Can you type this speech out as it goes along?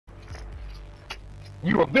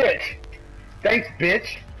You a bitch. Thanks,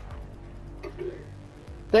 bitch.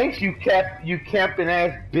 Thanks, you camping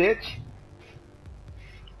ass bitch.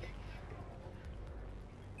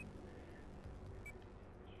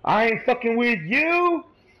 I ain't fucking with you.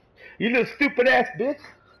 You little stupid ass bitch.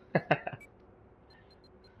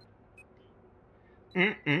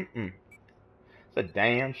 Mm-mm-mm. It's a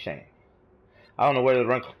damn shame. I don't know where to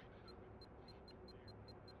run.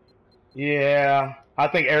 Yeah, I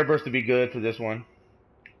think Airburst would be good for this one.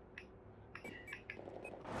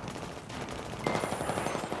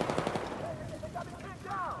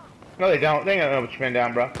 No, they don't. They ain't gonna know what you pinned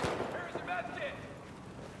down, bro.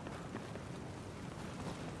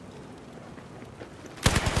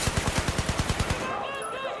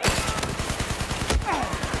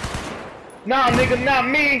 Nah, nigga, not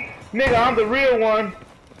me. Nigga, I'm the real one.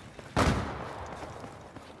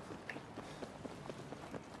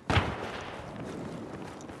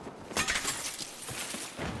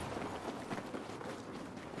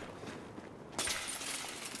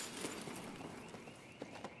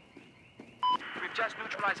 We've just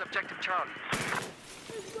neutralized Objective Charlie.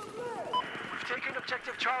 We've taken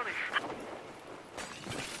Objective Charlie.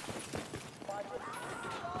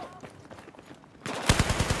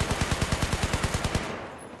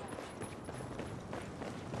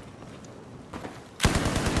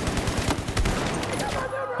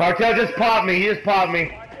 Cartel just popped me. He just popped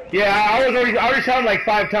me. Yeah, I already shot him like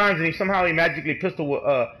 5 times, and he magically pistol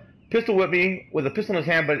whipped me with a pistol in his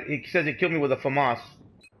hand, but he says he killed me with a FAMAS.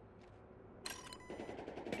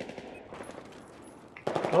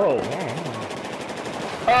 Oh.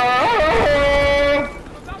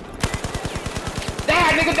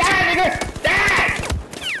 Die, nigga! Die, nigga! Die!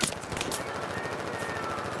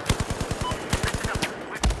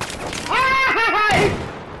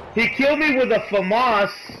 He killed me with a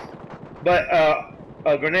FAMAS, but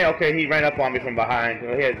a grenade. Okay, he ran up on me from behind.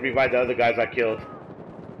 He had revived the other guys I killed.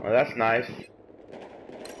 Well, that's nice.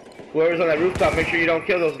 Whoever's on that rooftop, make sure you don't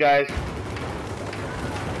kill those guys.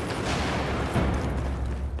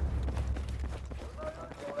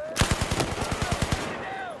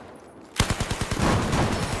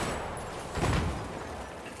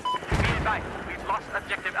 We've lost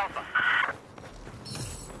Objective Alpha.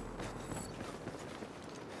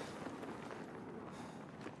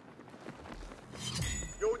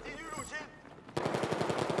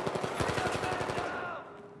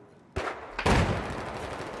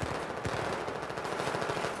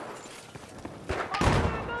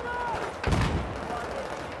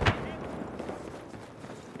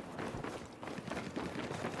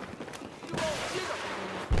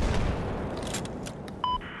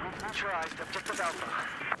 Neutralized Objective Alpha.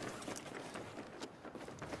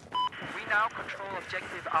 We now control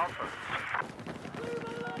Objective Alpha.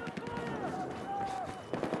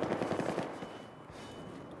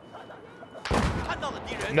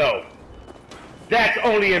 No. That's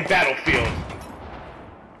only in Battlefield.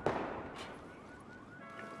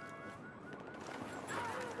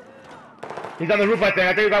 He's on the roof right there.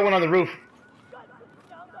 I think we got one on the roof.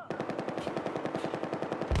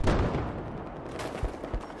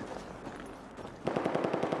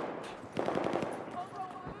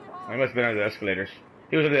 He must have been under the escalators.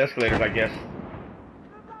 He was under the escalators, I guess.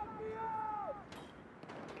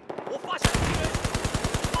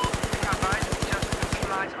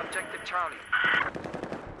 Objective Charlie.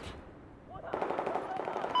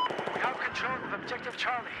 We have control of Objective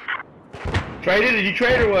Charlie. Traded? Did you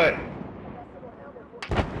trade or what?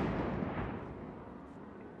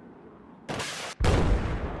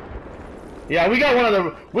 Yeah, we got one on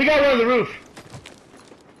the roof.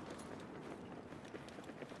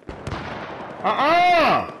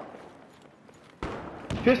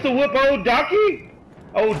 Pistol whip old Docky?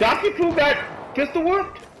 Old Docky Poo got pistol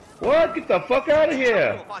whipped? What? Get the fuck out of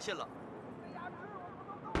here.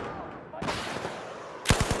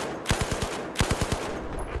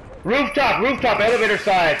 Rooftop, elevator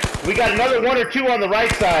side. We got another 1 or 2 on the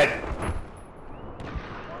right side.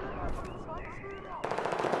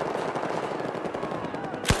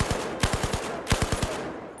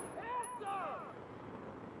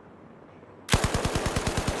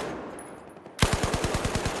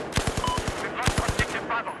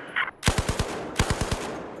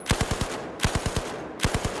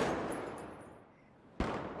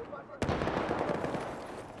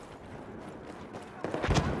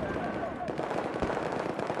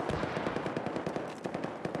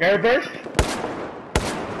 Airburst?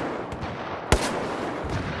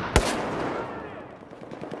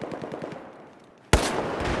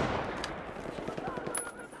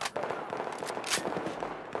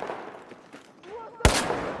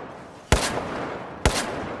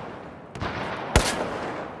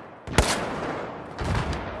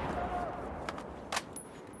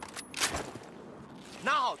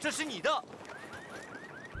 这是你的。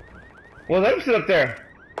 Well, let him sit up there.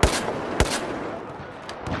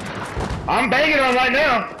 I'm banging on right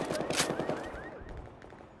now.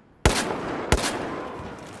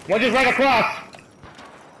 One just right across.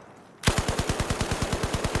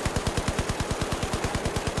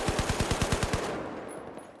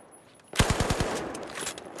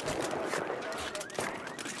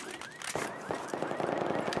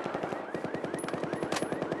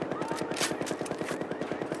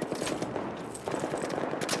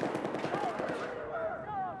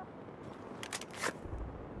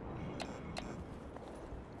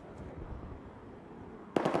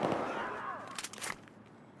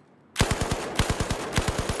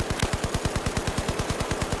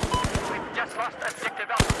 Just lost objective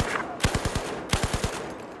Alpha.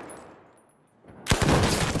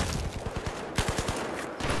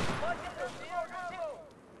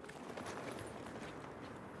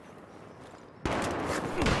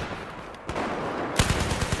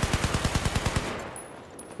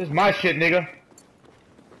 This is my shit, nigga.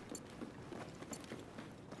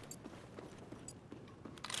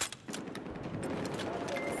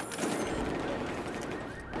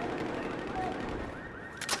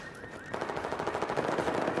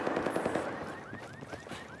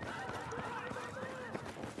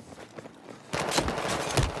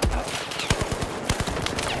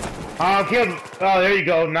 Oh, killed. Oh, there you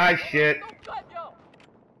go. Nice shit.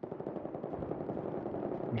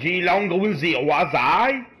 G Longozi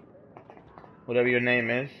Wazai? Whatever your name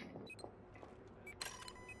is.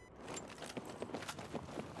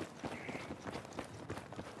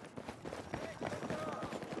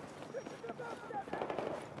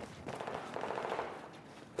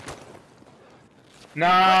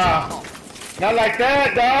 Nah. Not like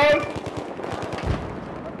that, dog.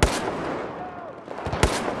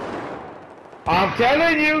 I'm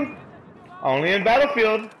telling you. Only in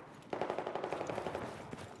Battlefield.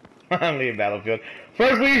 Only in Battlefield.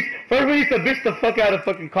 First we used to bitch the fuck out of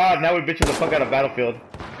fucking COD, now we bitching the fuck out of Battlefield.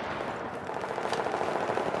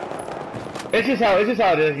 It's just how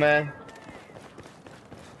it is, man.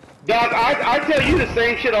 Dog, I tell you the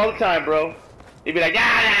same shit all the time, bro. You be like, nah.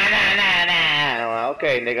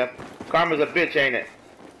 Okay, nigga. Karma's a bitch, ain't it?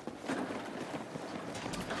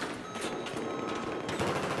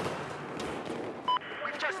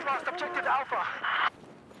 We've just lost objective Alpha.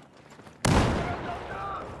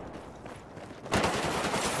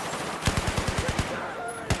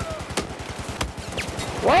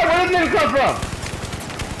 What? Where did this nigga come from?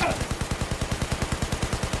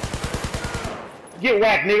 Get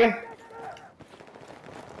whacked, nigga.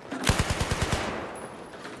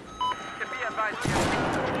 To be advised,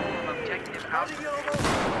 objective Alpha.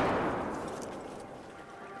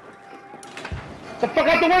 The fuck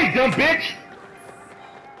out the way, dumb bitch!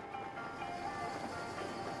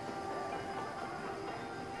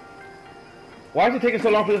 Why is it taking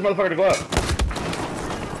so long for this motherfucker to go up?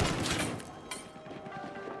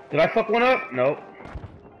 Did I fuck one up? Nope.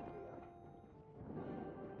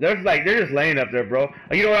 They're just laying up there, bro.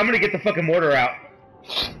 You know what? I'm gonna get the fucking mortar out.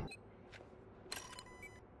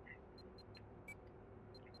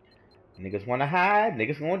 Niggas wanna hide,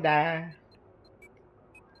 niggas gonna die.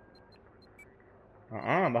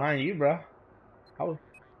 Behind you, bro. I was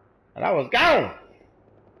gone.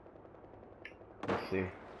 Let's see.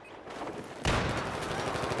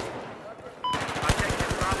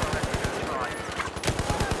 Objective Bravo has been destroyed.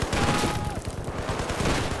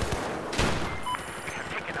 We have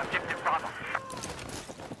taken objective Bravo.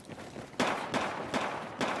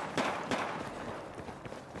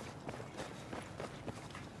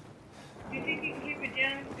 You think you can keep it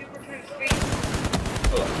down? Give her time to speak.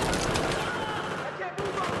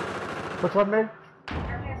 What's up, man? I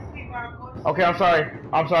can't speak while I'm going. Okay, I'm sorry.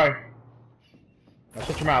 I'm sorry. Now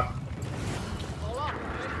shut your mouth.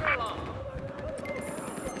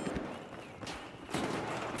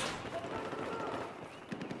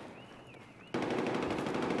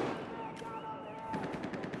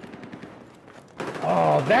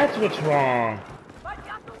 Oh, that's what's wrong.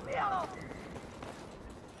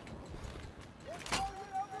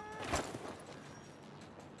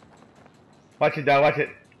 Watch it, dog. Watch it.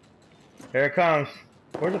 Here it comes.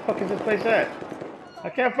 Where the fuck is this place at? I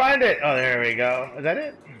can't find it. Oh, there we go. Is that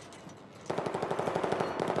it?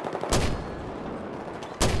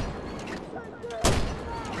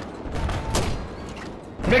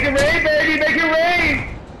 Make it rain, baby! Make it rain!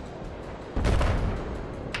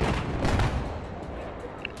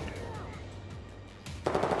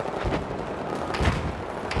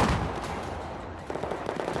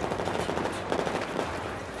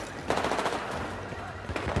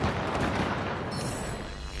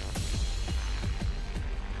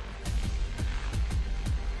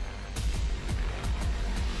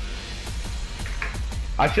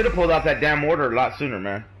 I should have pulled out that damn mortar a lot sooner,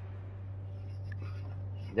 man.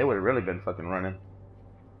 They would have really been fucking running.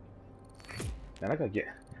 Man, I gotta get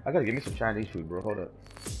me some Chinese food, bro. Hold up.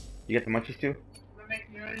 You get the munchies too? We're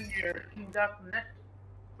making you in your teamed up net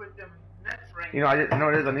with them nets ring. You know, you know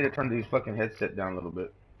what it is? I need to turn these fucking headset down a little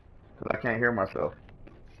bit. Because I can't hear myself.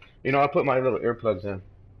 You know, I put my little earplugs in.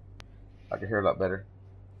 I can hear a lot better.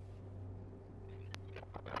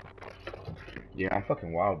 Yeah, I'm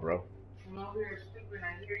fucking wild, bro. I'm over here sleeping,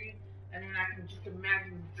 I hear you, and then I can just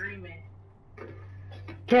imagine dreaming.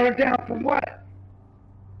 Turn it down from what?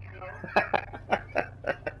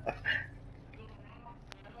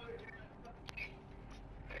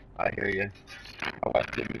 I hear you. I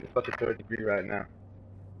watch it be the fucking 3rd degree right now.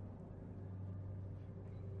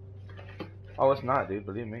 Oh, it's not, dude.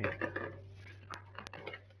 Believe me.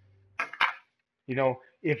 You know,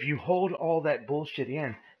 if you hold all that bullshit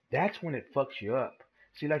in, that's when it fucks you up.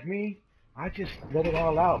 See, like me, I just let it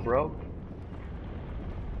all out, bro.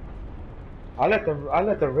 I let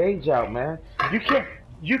the rage out, man. You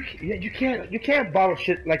can't bottle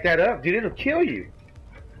shit like that up, dude. It'll kill you.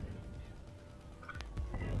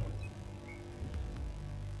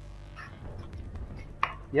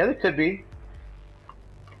 Yeah, there could be.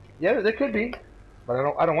 Yeah, there could be, but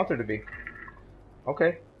I don't want there to be.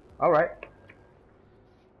 Okay, all right.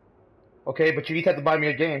 Okay, but you each have to buy me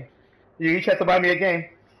a game. You each have to buy me a game.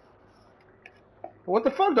 What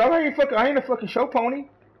the fuck, dog? I ain't a fucking show pony.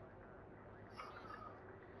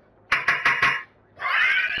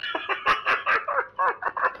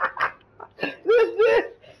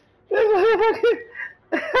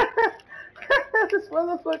 This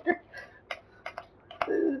motherfucker.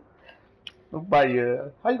 I'll buy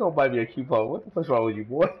you. How you gonna buy me a coupon? What the fuck's wrong with you,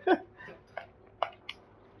 boy?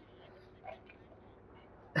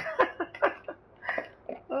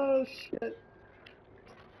 Oh shit.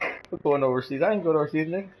 We're going overseas. I ain't going overseas,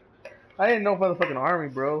 nigga. I ain't no motherfucking army,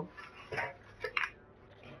 bro.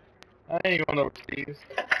 I ain't going overseas.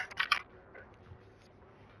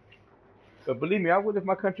 But believe me, I would if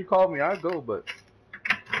my country called me. I'd go, but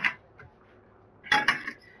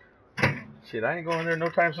shit, I ain't going there no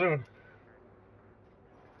time soon.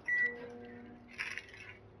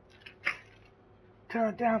 Turn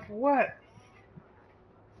it down for what?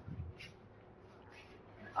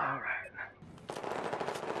 Alright.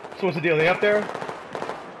 So what's the deal? They up there?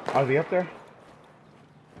 Are they up there?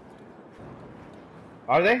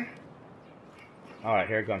 Are they? Alright,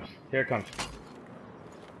 here it comes. Here it comes.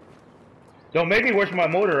 Don't make me worse my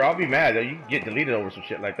motor, I'll be mad. You can get deleted over some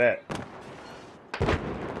shit like that.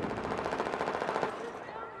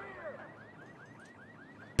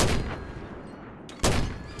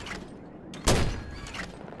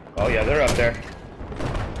 Oh yeah, they're up there.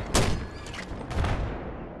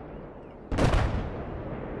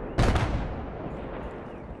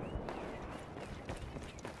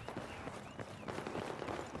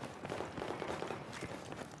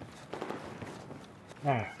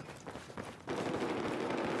 Ah.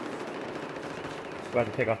 About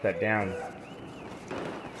to take off that damn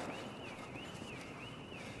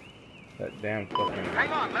fucking.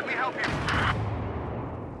 Hang on, let me help you.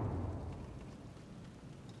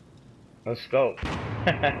 No scope.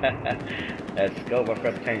 That scope, I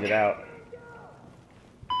forgot to change it out.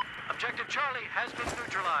 Objective Charlie has been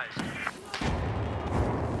neutralized.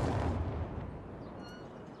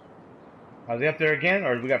 Are they up there again,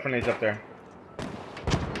 or we got friendlies up there? We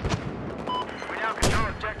now control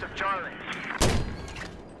Objective Charlie.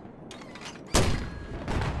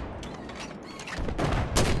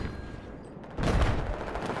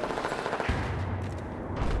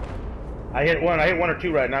 I hit one or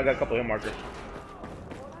two right now. I got a couple hit markers.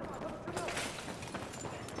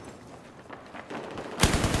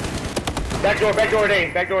 Back door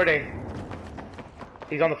at A.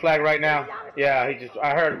 He's on the flag right now. Yeah,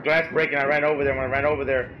 I heard glass breaking. I ran over there. When I ran over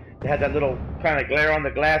there, they had that little kind of glare on the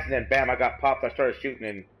glass, and then bam, I got popped. I started shooting,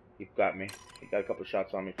 and he got me. He got a couple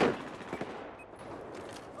shots on me first.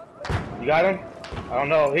 You got him? I don't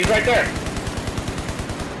know. He's right there.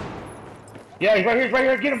 Yeah, he's right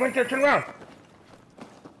here. Get him right there. Turn around.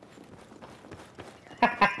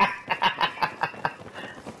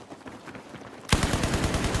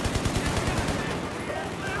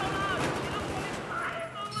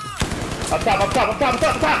 Up top.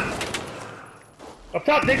 Up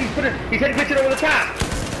top, Nick, he's hitting pitch it over the top.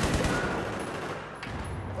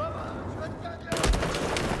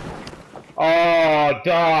 Oh,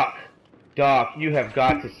 Doc, you have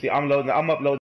got to see. I'm uploading.